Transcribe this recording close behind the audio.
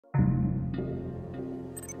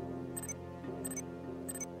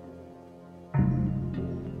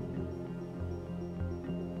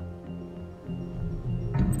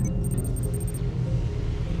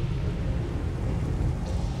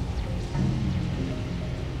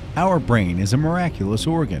Our brain is a miraculous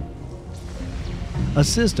organ, a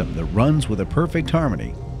system that runs with a perfect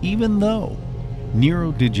harmony, even though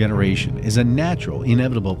neurodegeneration is a natural,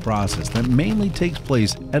 inevitable process that mainly takes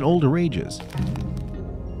place at older ages.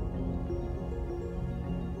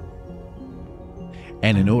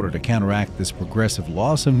 And in order to counteract this progressive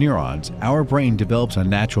loss of neurons, our brain develops a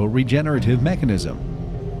natural regenerative mechanism.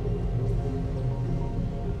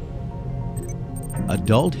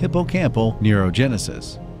 Adult hippocampal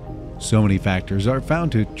neurogenesis. So many factors are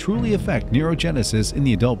found to truly affect neurogenesis in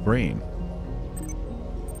the adult brain.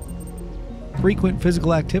 Frequent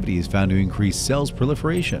physical activity is found to increase cells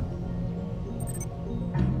proliferation,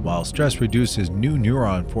 while stress reduces new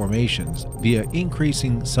neuron formations via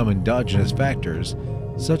increasing some endogenous factors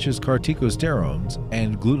such as corticosteroids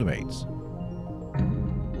and glutamates.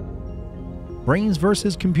 Brains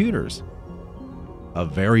versus computers. A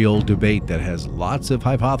very old debate that has lots of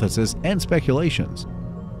hypotheses and speculations.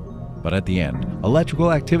 But at the end,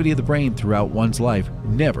 electrical activity of the brain throughout one's life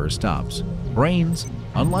never stops. Brains,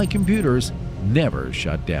 unlike computers, never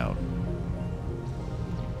shut down.